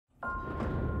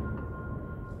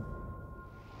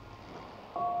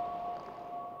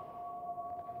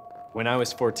When I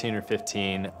was 14 or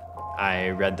 15, I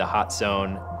read The Hot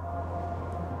Zone.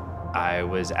 I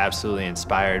was absolutely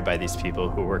inspired by these people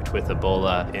who worked with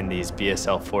Ebola in these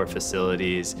BSL-4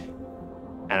 facilities,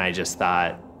 and I just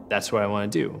thought, that's what I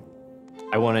want to do.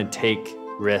 I want to take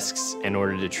risks in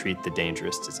order to treat the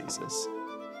dangerous diseases.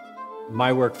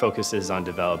 My work focuses on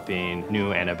developing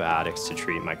new antibiotics to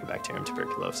treat mycobacterium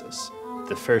tuberculosis.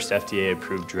 The first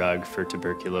FDA-approved drug for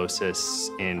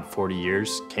tuberculosis in 40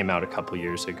 years came out a couple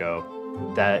years ago.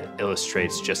 That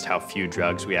illustrates just how few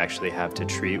drugs we actually have to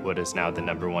treat what is now the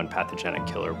 #1 pathogenic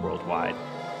killer worldwide.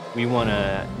 We want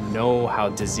to know how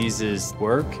diseases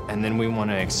work, and then we want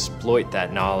to exploit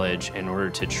that knowledge in order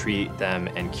to treat them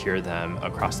and cure them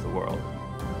across the world.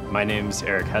 My name's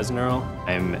Erik Hasenoehrl.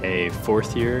 I'm a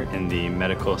 4th year in the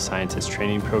Medical Scientist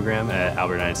Training Program at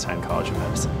Albert Einstein College of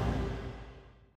Medicine.